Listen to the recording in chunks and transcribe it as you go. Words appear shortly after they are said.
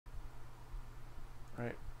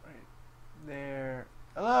right there.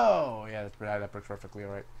 Hello. Yeah, that works perfectly.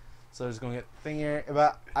 All right. So just gonna get thing here,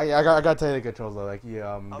 but I gotta tell you the controls though. Like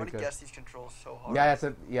I'm gonna guess these controls so hard. Yeah, that's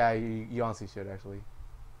it. Yeah, you honestly should actually.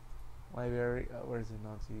 Library. Where is it?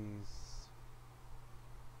 Nazis.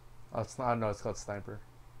 Oh, it's not. No, it's called Sniper.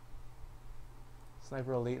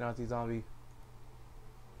 Sniper Elite Nazi Zombie.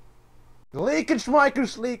 Leak and Schmeiker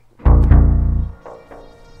Sleek.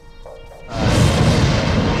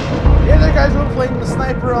 Yeah, there guys, we're playing the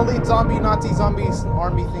Sniper Elite Zombie Nazi Zombies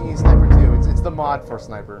Army thingy Sniper 2. It's the mod for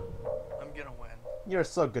Sniper. I'm gonna win. You're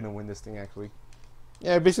so gonna win this thing actually.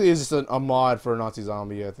 Yeah, basically it's just a mod for Nazi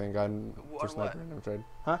Zombie, I think. For Sniper. I never tried.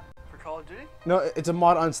 Huh? For Call of Duty? No, it's a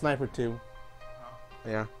mod on Sniper 2. Oh.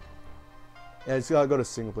 Yeah. Yeah, it's gotta go to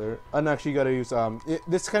single player. And actually, you gotta use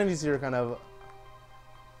this kind of easier, kind of.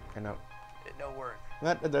 It no work.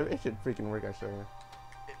 It should freaking work actually.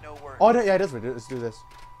 It no work. Oh no, yeah, it does work. Let's do this.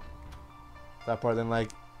 That part, then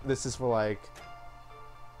like this is for like.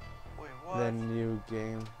 Wait, what? The new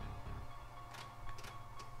game.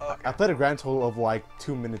 Okay. I played a grand total of like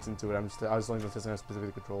 2 minutes into it. I was only testing out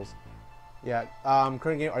specific controls. Yeah.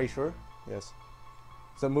 Current game. Are you sure? Yes.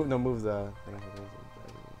 So move the thing.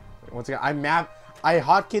 Once again, I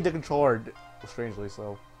hotkeyed the controller strangely,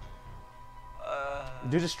 so.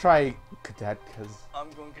 Do just try cadet, cause. I'm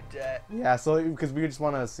going cadet. Yeah, so because we just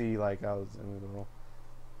want to see like how it's in the role.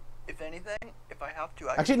 If anything, if I have to,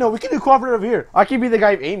 Actually, no, we can do cooperative here. I can be the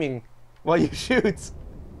guy aiming while you shoot.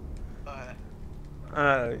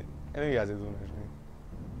 I think you guys do it actually.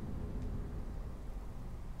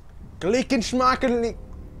 Klick and schmacken.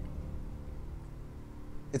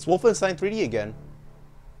 It's Wolfenstein 3D again.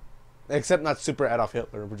 Except not super Adolf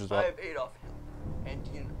Hitler, which is what. I have Adolf Hitler,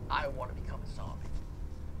 and I want to become a zombie.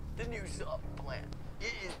 The new zombie plan.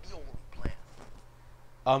 It is the old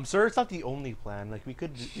plan. Sir, it's not the only plan. Like we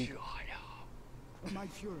could. Shut up. My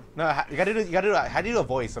Führer. No, you gotta do. How do you do a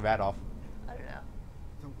voice of Adolf? I don't know.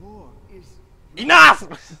 The war is Enough!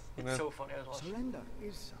 It's so funny. I was watching. surrender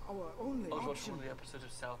is our only I was watching option. one of the episodes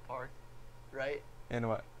of South Park, right? And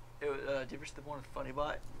what? It was, do you ever see the one with Funny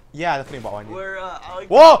Bot? Yeah, the funny about one. Where Alec.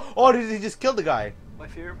 Whoa! Oh, did he just kill the guy? My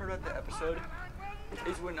favorite part about the episode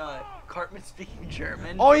is when Cartman's speaking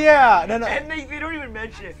German. Oh yeah! No. And they don't even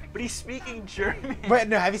mention it, but he's speaking German. Wait,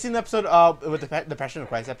 no. Have you seen the episode with the Passion of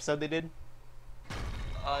Christ episode they did?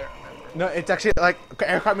 I don't remember. No, it's actually like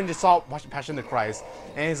Eric Cartman just saw Passion of the Christ,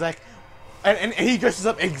 and he's like, and he dresses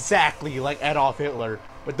up exactly like Adolf Hitler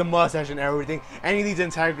with the mustache and everything, and he leads an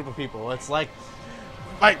entire group of people. It's like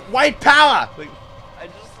white power. Like, I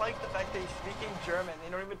just like the fact that he's speaking German.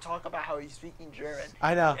 They don't even talk about how he's speaking German.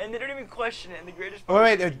 I know. And they don't even question it. And the greatest Oh,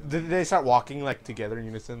 part. wait, did they start walking like together in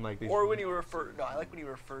unison, like? Or when he refers. No, I like when he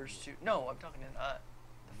refers to. No, I'm talking in the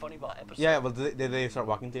Funny Bot episode. Yeah, well, did they start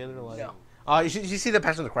walking together? Like? No. You should see the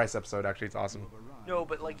Passion of the Christ episode. Actually, it's awesome. No,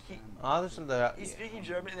 but like There's some the. he's speaking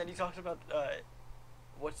German, and then he talks about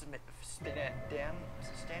what's the Dan? Is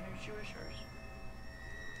it Stan who's Jewish or?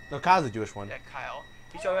 No, Kyle's the Jewish one. Yeah, Kyle.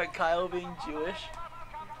 He's talking about Kyle being Jewish.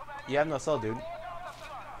 Yeah, no, so dude.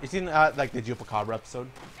 You seen like the Chupacabra episode?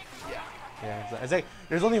 Yeah. Yeah, it's like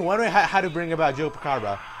there's only one way how to bring about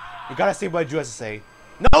Chupacabra. You gotta say what Jew has to say.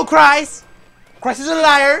 No Christ! Christ is a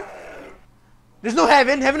liar! There's no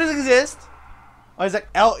heaven, heaven doesn't exist! Oh, it's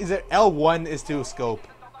like L1 is to scope.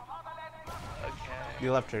 Okay.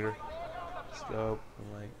 The left trigger. Scope,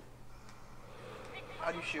 and like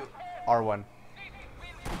How do you shoot? R1.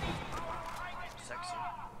 Sexy.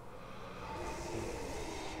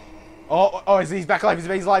 Oh, he's back alive,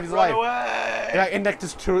 he's alive, he's Run alive. away! Yeah, and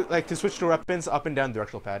like to switch to weapons up and down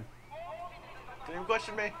directional pad. Don't even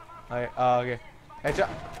question me. Alright, okay. Headshot.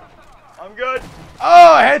 I'm good.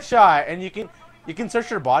 Oh, headshot! And you can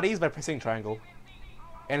search your bodies by pressing triangle.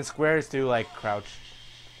 And square is to like crouch.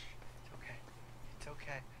 It's okay. It's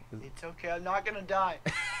okay. It's okay. I'm not gonna die.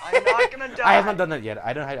 I'm not gonna die. I have not done that yet.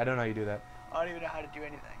 I don't know how you do that. I don't even know how to do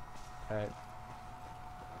anything. Alright.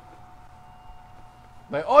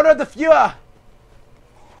 By order of the Führer!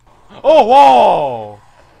 Oh, whoa!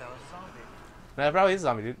 That was a zombie. No, that probably is a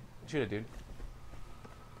zombie, dude. Shoot it, dude.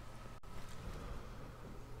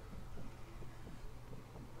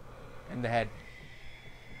 In the head.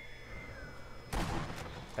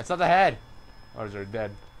 That's not the head. Oh, they're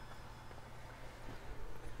dead.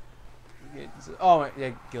 Oh,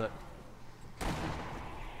 yeah, kill it.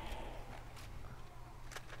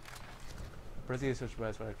 Press the switch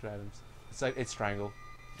buttons for extra items. It's like it's triangle.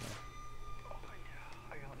 Yeah. Oh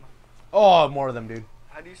yeah, I got one. Oh, more of them, dude.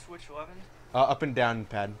 How do you switch weapons? Up and down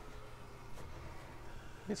pad.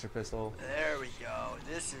 It's your pistol. There we go.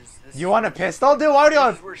 This You want a pistol, dude? Why are you This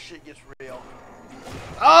on? is where shit gets real.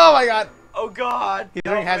 Oh my god! Oh God. He's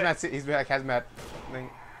wearing hazmat. He's like hazmat thing.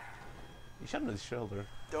 He shot him in his shoulder.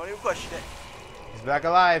 Don't even question it. He's back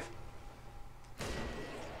alive.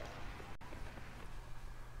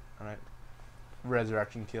 All right.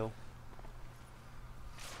 Resurrection kill.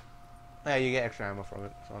 Yeah, you get extra ammo from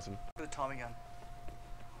it. It's awesome. The Tommy gun.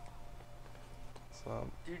 So,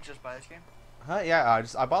 Did you just buy this game? huh? Yeah,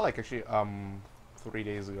 I bought like actually 3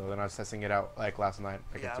 days ago. Then I was testing it out like last night.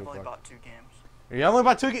 Like Yeah, at 2 I've only o'clock. bought 2 games. You only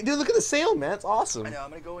bought 2 games? Dude, look at the sale, man. It's awesome. I know.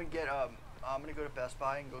 I'm gonna go and get I'm gonna go to Best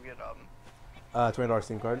Buy and go get $20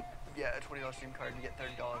 Steam card. yeah, a $20 Steam card and get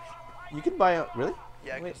 $30. You can buy a really?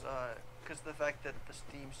 Yeah, Wait. because the fact that the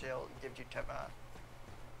Steam sale gives you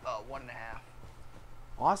 1.5.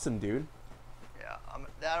 Awesome, dude. Yeah, I'm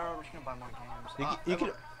just gonna buy more games. You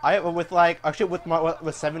could. I with like actually with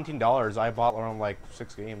 $17, I bought around like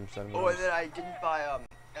 6 games. 7 Oh, games. and then I didn't buy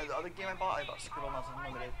the other game I bought Scribblenauts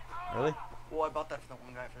Unlimited. Really? Well, I bought that for the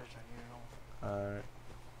one guy for the Unusual.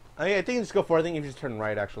 I think you just go for. I think you just turn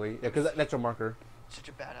right actually. Yeah, because that's your marker. Such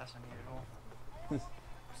a badass Unusual. It's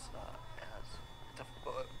a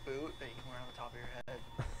boot that you can wear on the top of your head,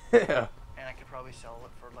 Yeah. and I could probably sell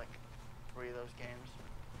it for like 3 of those games.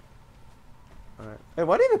 Alright. Hey,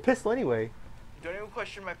 why do you have a pistol anyway? Don't even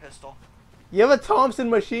question my pistol. You have a Thompson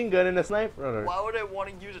machine gun and a sniper. Runner. Why would I want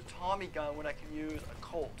to use a Tommy gun when I can use a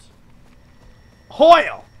Colt?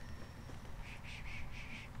 Hoyle!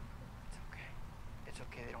 It's okay. It's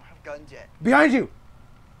okay. They don't have guns yet. Behind you!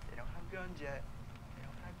 They don't have guns yet. They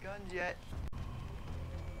don't have guns yet.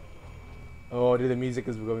 Oh, dude, the music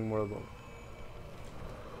is going more low.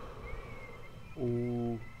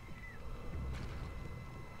 Ooh.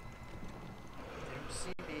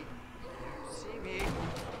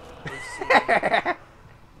 They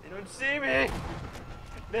don't see me.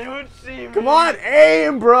 They don't see me. Come on,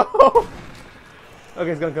 aim, bro!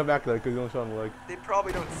 Okay, it's gonna come back though, because you only shot him in the leg. They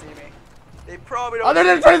probably don't see me. They probably don't. Oh,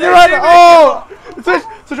 they're see trying me. to run! Oh!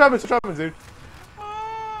 Switch weapons, dude.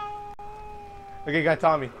 Okay, got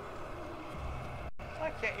Tommy. I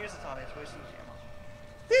can't use the Tommy. It's wasting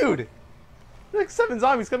ammo. Dude! There's like 7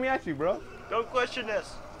 zombies coming at you, bro. Don't question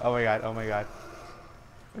this. Oh my god, oh my god.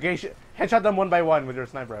 Okay, headshot them one by one with your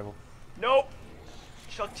sniper rifle. Nope.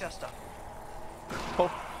 Chuck Chester.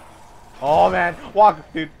 Oh man,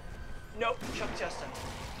 walk, dude. Nope. Chuck Chester.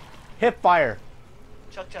 Hip fire.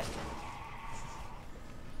 Chuck Chester.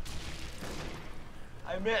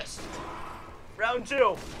 I missed. Round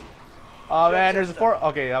 2. Oh man, there's a 4.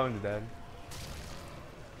 Okay, that one's dead.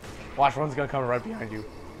 Watch, one's gonna come right behind you.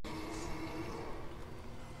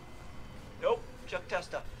 Nope. Chuck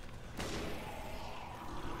Testa.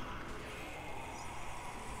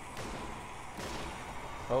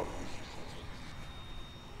 Oh.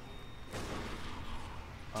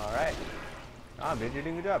 Alright. Ah, man, you're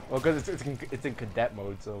doing a good job. Well, because it's in cadet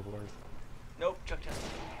mode, so of course. Nope. Chuck Testa.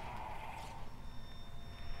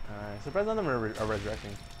 Alright, surprised none of them are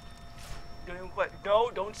resurrecting. Don't even no,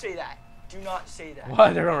 don't say that. Do not say that.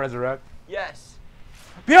 What? They're gonna resurrect? Yes.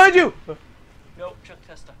 Behind you! Nope. Chuck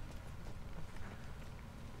Testa.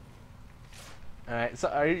 Alright,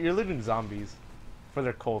 so you're looting zombies for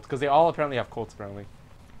their Colts, because they all apparently have Colts, apparently.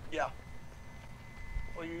 Yeah.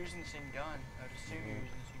 Well, you're using the same gun. I would assume you're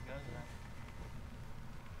using the same gun then.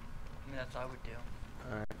 I mean, that's what I would do.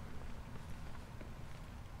 Alright.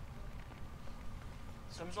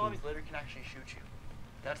 Some zombies later can actually shoot you.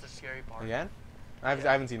 That's the scary part. Again? I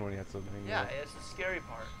haven't seen one yet, so maybe Yeah, it's the scary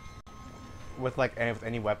part. with like with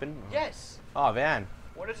any weapon? Yes. Oh man.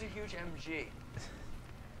 What is a huge MG?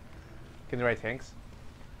 Can they ride tanks?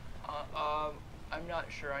 I'm not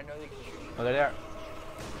sure. I know they can shoot. Oh, they're there.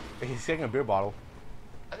 He's getting a beer bottle.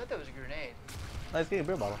 I thought that was a grenade. Oh, he's getting a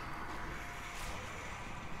beer bottle.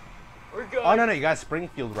 We're good. Oh no, you got a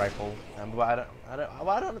Springfield rifle. But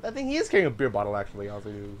I think he is carrying a beer bottle actually. Also,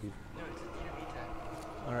 No, it's a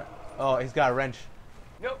TNT. all right. Oh, he's got a wrench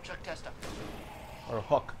Nope, Chuck Testa. or a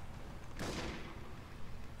hook.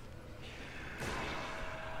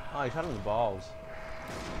 Oh, he shot him in the balls.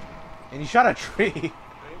 And he shot a tree. Don't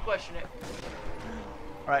even question it.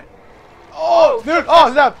 All right. Oh, dude!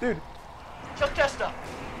 Oh, snap, dude! Chuck Testa.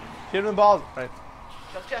 Hit him in the balls. All right.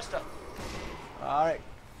 Chuck Testa. All right.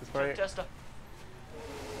 This part Chuck here. Testa.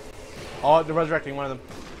 Oh, they're resurrecting one of them.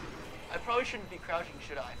 I probably shouldn't be crouching,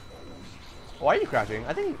 should I? Why are you crouching?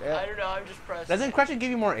 I think. I don't know. I'm just pressing. Doesn't crouching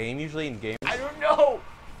give you more aim usually in games? I don't know.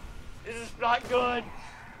 This is not good.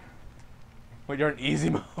 When you're in easy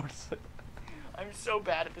mode. I'm so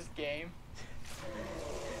bad at this game.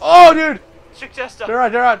 Oh, dude! Chuck Testa. They're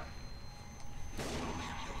on, they're on.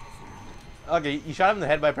 Okay, you shot him in the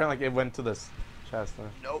head, but apparently like, it went to this chest. Huh?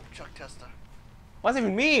 Nope, Chuck Testa. What does it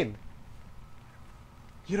even mean?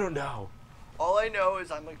 You don't know. All I know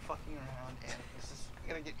is I'm like fucking around, and this is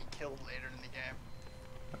gonna get me killed later in the game.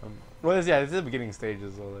 Well, this is the beginning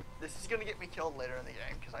stages. So like. This is gonna get me killed later in the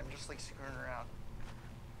game because I'm just like screwing around.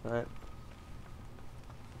 All right.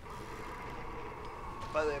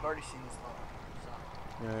 By the way, I've already seen this level,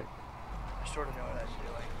 so All right. I sort of know what I'm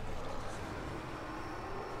doing.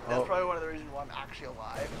 That's probably one of the reasons why I'm actually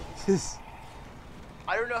alive.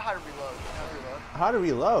 I don't know how to reload. You know how to reload? How to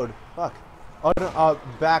reload? Fuck. Oh no.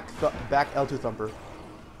 Back L2 thumper.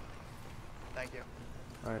 Thank you.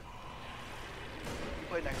 All right.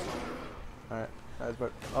 Play next one. All right. That's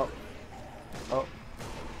but. Oh. Oh.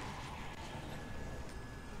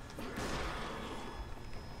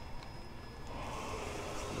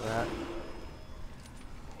 That.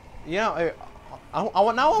 You know, I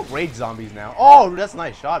want now. I'll raid zombies now. Oh, that's a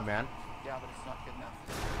nice shot, man. Yeah, but it's not good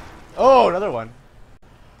enough. Oh, another one.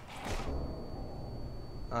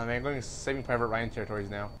 Man, I'm going to Saving Private Ryan territories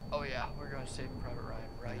now. Oh yeah, we're going to Saving Private Ryan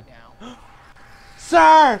right now.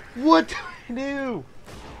 Sir, what do I do?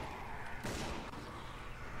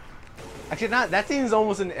 Actually, not that scene is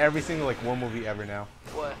almost in every single like war movie ever now.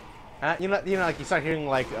 What? You know, like you start hearing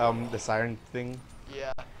like the siren thing.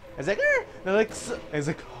 Yeah. It's like, they're like, it's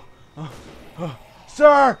like,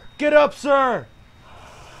 sir, get up, sir.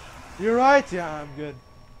 You right? Yeah, I'm good.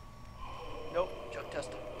 Nope, jump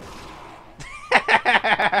test.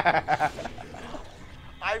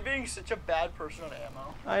 I'm being such a bad person on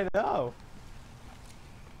ammo. I know.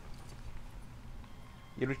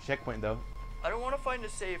 You reach checkpoint though. I don't want to find a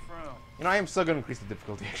safe room. You know, I am still gonna increase the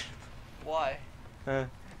difficulty. Why? Yeah,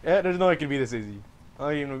 there's no way it can be this easy.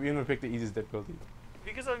 I don't even pick the easiest difficulty.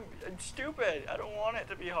 Because I'm stupid. I don't want it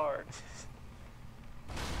to be hard.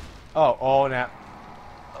 Oh, now.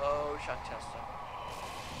 Oh, shot testing.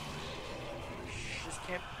 This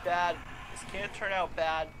can't be bad. This can't turn out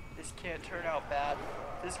bad. This can't turn out bad.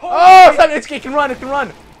 This whole Oh, it can run. It can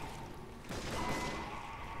run.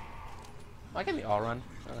 Why can't they all run?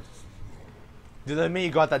 Dude, that mean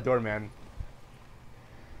you got that door, man.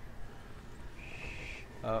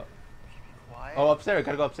 quiet. Oh, upstairs.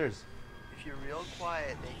 Gotta go upstairs. If you're real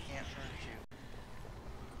quiet, they can't hurt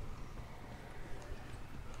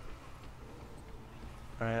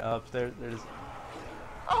you. All right, upstairs. There's.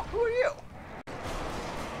 Oh, who are you?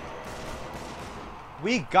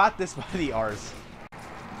 We got this by the R's.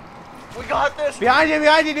 We got this. Behind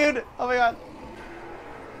you, dude! Oh my god.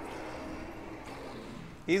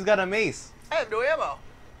 He's got a mace. I have no ammo.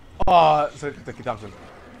 Oh, so Kentucky Thompson.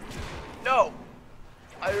 No.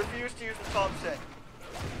 I refuse to use the Thompson.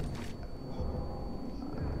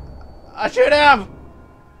 I shoot him!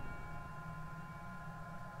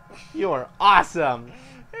 You are awesome.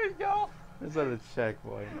 There you go. Let's let it check,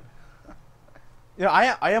 boy.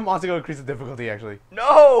 Yeah, I am also going to increase the difficulty, actually.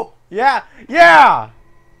 No. Yeah! Yeah!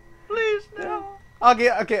 Please, no.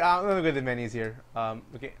 Okay, I'm going to go to the menus here.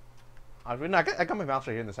 Okay. No, I got my mouse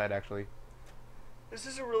right here on the side, actually. This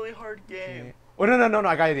is a really hard game. Oh, no,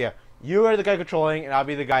 I got an idea. You are the guy controlling, and I'll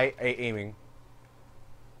be the guy aiming.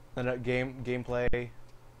 And gameplay.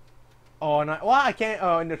 Oh, no, well, I can't.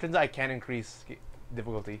 Oh, and it turns out I can increase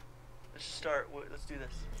difficulty. Let's just start. Let's do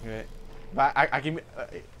this. Okay. But I can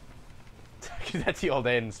give that to you all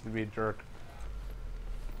day and be a jerk.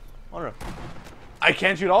 Oh no. I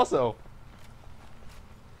can shoot also.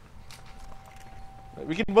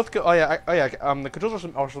 We can both go. Oh yeah. The controls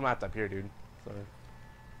are also mapped up here, dude. So.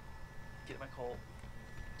 Get my Colt.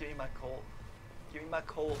 Give me my Colt. Give me my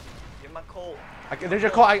Colt. Give me my Colt. There's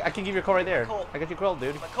your Colt. I can give you a Colt right there. Colt. I got your Colt,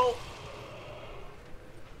 dude. My Colt.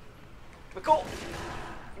 My Colt.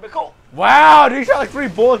 Give me a Colt. Wow, dude, you shot like 3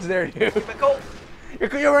 bullets there, dude. Give me a Colt. You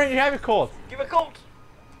have your Colt. Give me a Colt.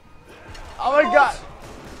 Oh my Colt. god.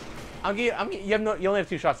 You only have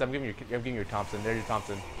 2 shots. I'm giving you your Thompson. There's your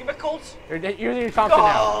Thompson. Give me a Colt. You're your Thompson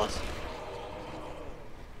now. Colt.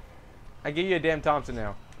 I give you a damn Thompson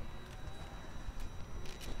now.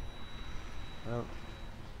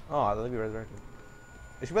 Oh, let me be resurrected.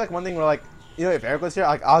 It should be like one thing where, like, you know, if Eric was here,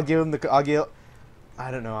 like, I don't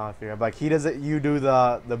know how to figure it. Like, he does it, you do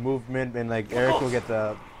the movement, and like Eric will get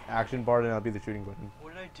the action bar, and I'll be the shooting button.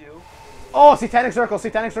 What did I do? Oh, Satanic Circle!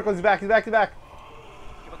 He's back! He's back! Give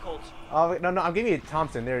me a Colt. Oh wait, no, I'm giving you a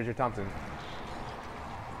Thompson. There's your Thompson.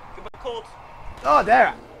 Give me a Colt. Oh,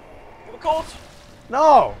 there! Give me a Colt.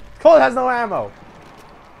 No! Colt has no ammo!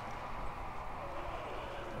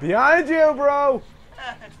 Behind you, bro!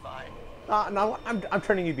 It's fine. No, I'm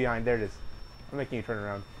turning you behind. There it is. I'm making you turn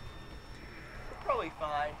around. Probably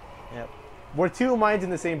fine. Yep. We're 2 minds in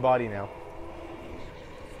the same body now.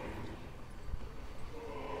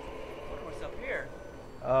 What's up here?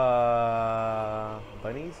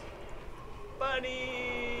 Bunnies?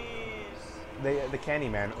 Bunnies! the candy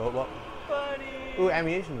man. Oh well. Buddy. Ooh,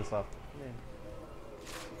 ammunition and stuff. Yeah.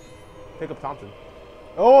 Pick up Thompson.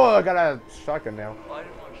 Oh, I got a shotgun now. Oh, I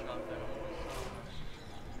didn't want shotgun.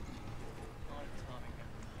 I want a Tommy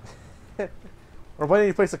gun. Or why didn't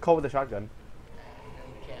you place a Colt with a shotgun? No,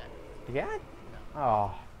 you can't. You can? No.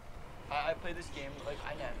 Oh, I play this game, like,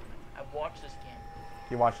 I've watched this game.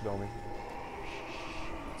 you watched it only.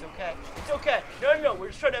 It's okay. It's okay. No, no, no. We're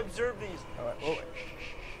just trying to observe these. Alright,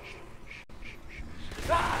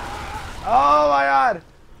 oh my god!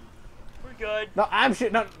 We're good. No, I'm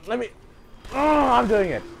shit. No, let me. Oh, I'm doing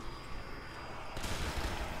it.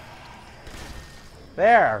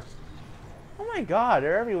 There. Oh my god,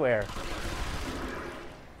 they're everywhere.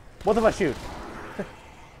 Both of us shoot.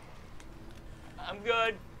 I'm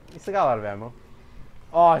good. You still got a lot of ammo.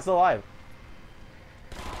 Oh, I'm still alive.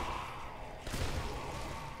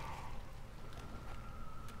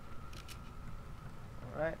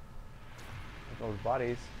 Alright. Those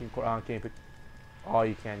bodies. Can you pick? Oh,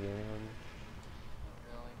 you can't get anyone.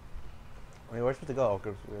 Really? I mean, we're supposed to go.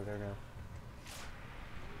 Okay, we're there now.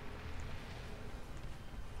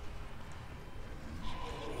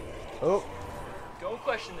 Oh, Don't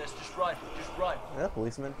question this. Just run. Just run. yeah,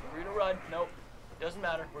 policeman. We're gonna run. Nope. Doesn't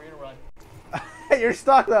matter. We're gonna run. You're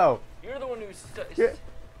stuck though. You're the one who's stuck. You're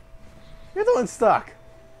the one stuck.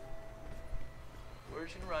 We're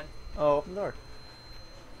just gonna run. Oh, open the door.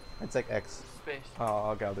 It's like X. Space.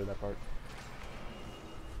 Oh, okay, I'll do that part.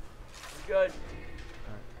 We're good.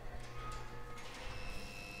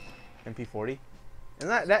 MP40.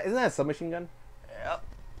 Isn't that a submachine gun? Yep.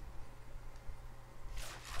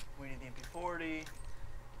 We need the MP40.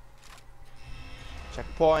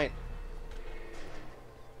 Checkpoint.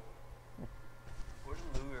 Where's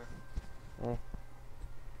the Luger? Oh.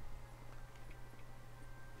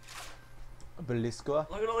 Belisco.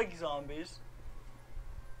 Look at all like zombies.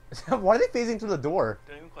 Why are they phasing through the door?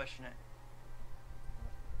 Don't even question it.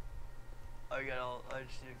 I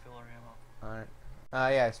just need to fill our ammo. Alright.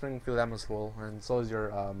 Yeah, Springfield ammo's full, and so is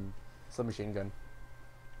your submachine gun.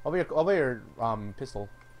 I'll be your pistol.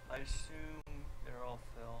 I assume they're all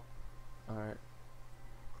fill. Alright.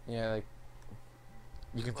 Yeah, like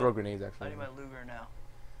you can throw grenades I actually. need my Luger now.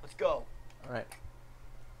 Let's go. Alright.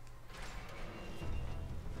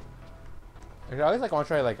 I always like want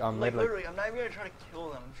to try like Like literally, I'm not even gonna try to kill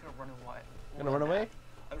them. I'm just gonna run away. Gonna run away? Past.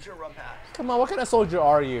 I'm just gonna run past. Come on, what kind of soldier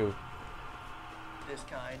are you? This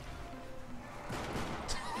kind.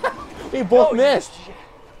 We both Oh, missed.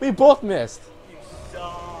 We both missed. You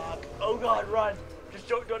suck. Oh god, run. Just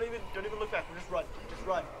don't even look back. Just run. Just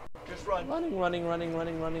run. Just run. Running.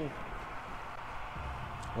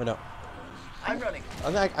 Wait, no. I'm running. I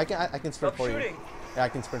can sprint Stop for shooting. you. Yeah, I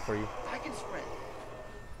can sprint for you. I can sprint.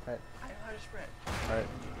 Alright. I know how to sprint. Alright.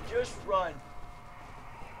 Just run.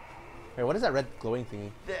 Wait, what is that red glowing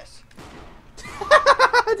thingy? This.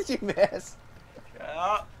 Did you miss?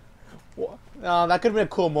 Yeah. What? No, that could have been a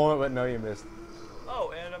cool moment, but no, you missed.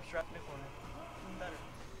 Oh, and I'm strapped in a corner. Even better.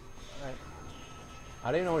 Alright.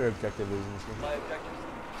 I didn't know what your objective is in this game. My objective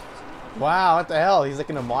is Wow, what the hell? He's like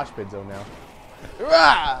in a mosh pit zone now.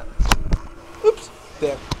 Rah! Oops.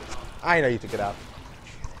 There. I know you took it out.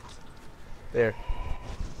 There.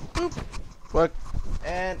 Boop. Look.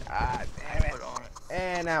 And damn it. put on it.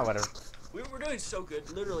 And now whatever. We're doing so good.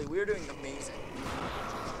 Literally, we're doing amazing.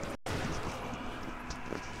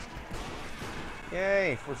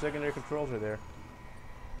 Yay! 4 secondary controls are there.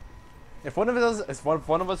 If one of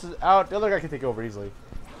us is out, the other guy can take over easily.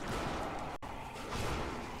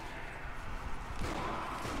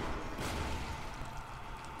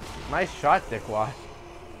 Nice shot, Dickwad.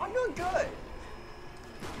 I'm doing good.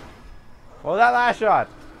 Well, that last shot.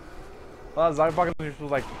 Well, Zogbucket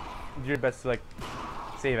was like, do your best to like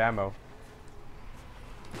save ammo.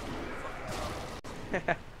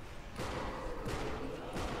 Ammo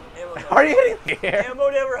How are you hitting the air? Ammo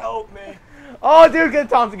never helped me. Oh, dude, get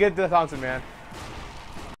the Thompson, man.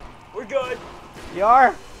 We're good. You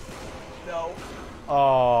are? No.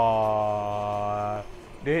 Oh,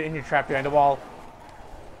 dude, and you're trapped behind the wall.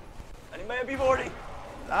 I need my MP40.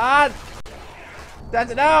 Ah,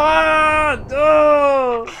 that's it now. Ah,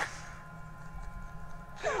 oh.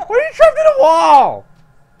 Why are you trapped in a wall?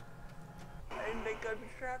 I didn't think I'd be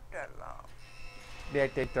trapped that long. Yeah,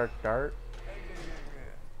 take dart.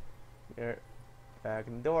 You're back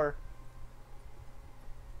in the door.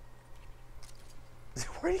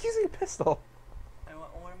 Why are you using a pistol? I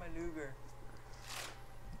wanted my Luger.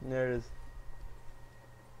 There it is.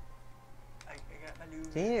 I got my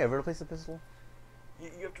Luger. Can you ever replace a pistol? You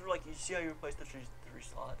have to you see how you replace the three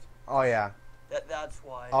slots? Oh yeah. That's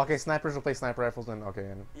why. Okay, snipers replace sniper rifles, and okay.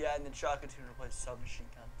 And Yeah, and then shotguns can replace submachine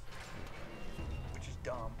guns. which is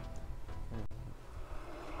dumb.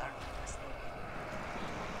 I don't know. This thing.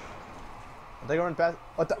 I think I run past.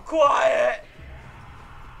 What the? Quiet!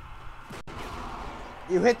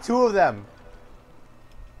 You hit 2 of them.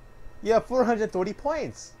 You have 430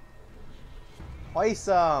 points.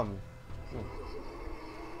 Awesome.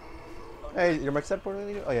 Hey, your mic set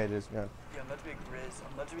poorly? Oh yeah, it is. Yeah. Yeah, I'm about to be a Grizz.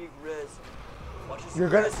 I'm about to be a Grizz. Watch this. You're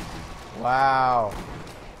gonna. Grizz. Wow.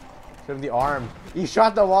 Shoot him the arm. He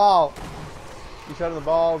shot the wall. He shot the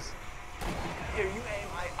balls. Here, you aim.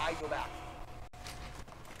 I go back.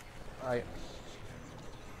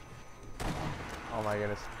 Oh my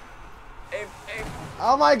goodness. Aim.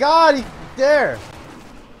 Oh my god, he there.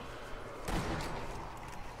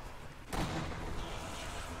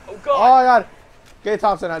 Oh Oh god. my god. Get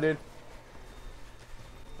Thompson out, dude.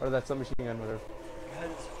 Or that submachine gun, whatever.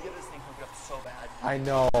 Get this thing hooked up so bad. I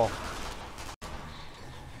know. That's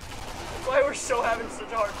why we're so having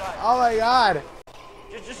such a hard time. Oh my god.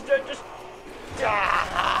 Just.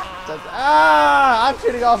 I'm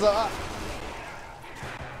shooting also.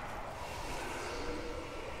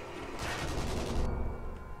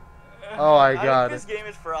 Oh my I god. think this game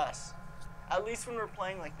is for us. At least when we're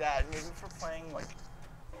playing like that. Maybe if we're playing like.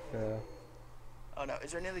 Yeah. Oh no,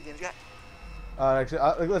 is there any other games you got?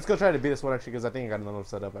 Actually, let's go try to beat this one actually, because I think I got another one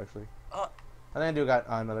set up actually. I think I do got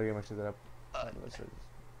another game actually set up.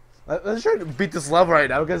 Let's try to beat this level right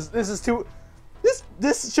now, because this is too.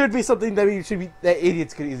 This should be something that that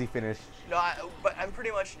idiots could easily finish. No, but I'm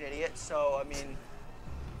pretty much an idiot, so I mean.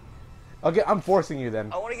 Okay, I'm forcing you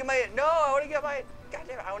then. I want to get my. No, I want to get my. God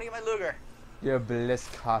damn it! I want to get my Luger. Your Bliss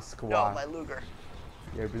Kaskwa. No, my Luger.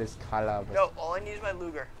 Your Bliss Kalab. No, all I need is my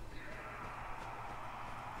Luger.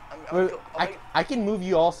 I can move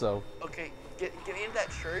you also. Okay, get me into that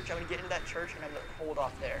church. I'm gonna get into that church and I'm gonna hold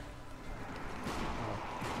off there.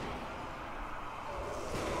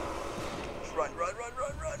 Just run.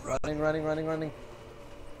 Running.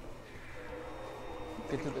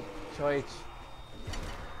 Get to the church.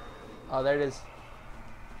 Oh, there it is.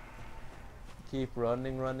 Keep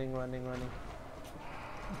running.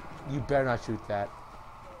 You better not shoot that.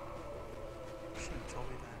 You shouldn't have told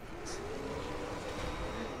me that.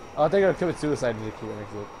 Oh, they're gonna commit suicide in the queue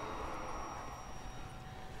next to it.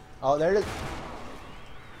 Oh, there it is.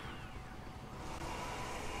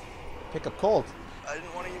 Pick up Colt. I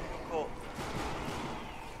didn't want to give you a Colt.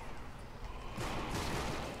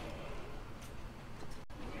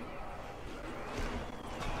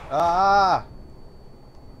 Ah!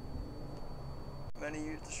 I'm gonna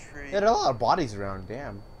use the tree. Yeah, there are a lot of bodies around.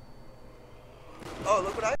 Damn. Oh,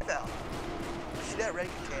 look what I found. You see that red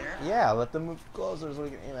container? Yeah, let them move closer so we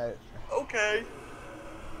can aim at it. Okay.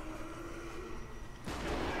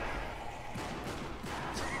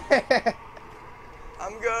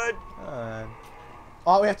 I'm good.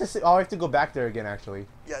 Oh, we have to see. Oh, we have to go back there again. Actually.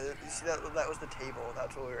 Yeah, you see that was the table.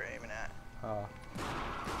 That's what we were aiming at. Oh.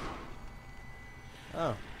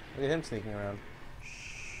 Oh, look at him sneaking around.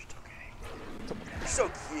 Shh, it's okay. You're so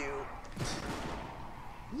cute.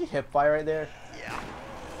 Did you hip fire right there? Yeah.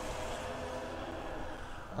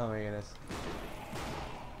 Oh my goodness.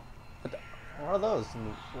 What are those?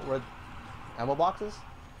 What, ammo boxes?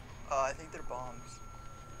 I think they're bombs.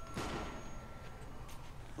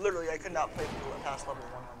 Literally, I could not play past level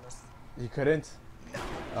 1 on this. You couldn't? No.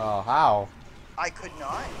 Oh, how? I could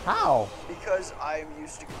not. How? Because I'm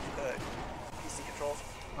used to PC controls.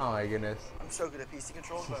 Oh my goodness. I'm so good at PC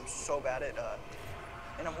controls, but I'm so bad at,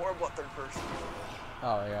 and I'm horrible at third person.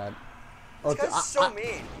 Oh my god. This guy's so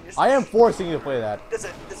mean. I am forcing you to play that. That's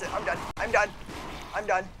it. I'm done. I'm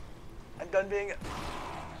done being.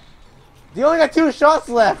 You only got 2 shots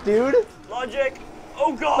left, dude. Logic.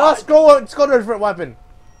 Oh god. No, let's go to a different weapon.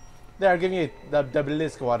 There, give me the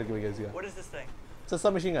Bliss Squad. What is this thing? It's a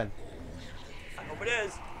submachine gun. I hope it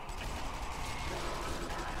is.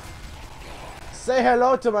 Say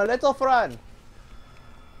hello to my little friend.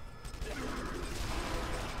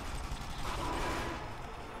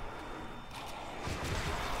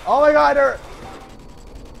 Oh my god,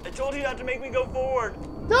 I told you not to make me go forward.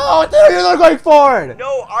 no, you're not going forward.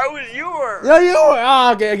 No, you were. No, you were.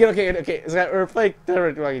 Oh, okay. We're playing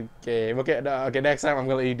different game. Okay, next time I'm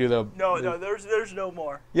gonna let you do the. No, there's no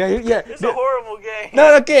more. Yeah. It's a horrible game.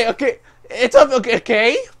 No, okay. It's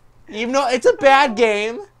okay. Even though it's a bad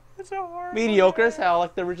game, It's a horrible mediocre as game. hell,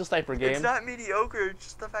 like the original Sniper game. It's not mediocre. It's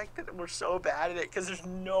just the fact that we're so bad at it because there's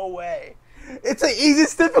no way. It's the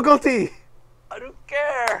easiest difficulty. I don't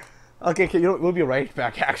care. Okay, you know, we'll be right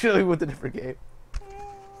back actually with a different game.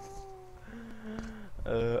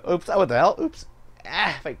 Oops, what the hell? Oops.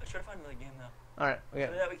 Fake. Let's try to find another game though. Alright, okay.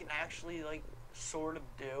 Something that we can actually like sort of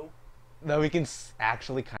do. That we can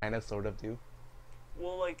actually kind of sort of do.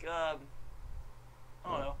 Well, like, I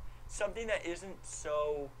don't know. Something that isn't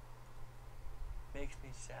so... makes me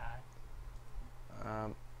sad.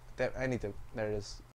 I need to. There it is.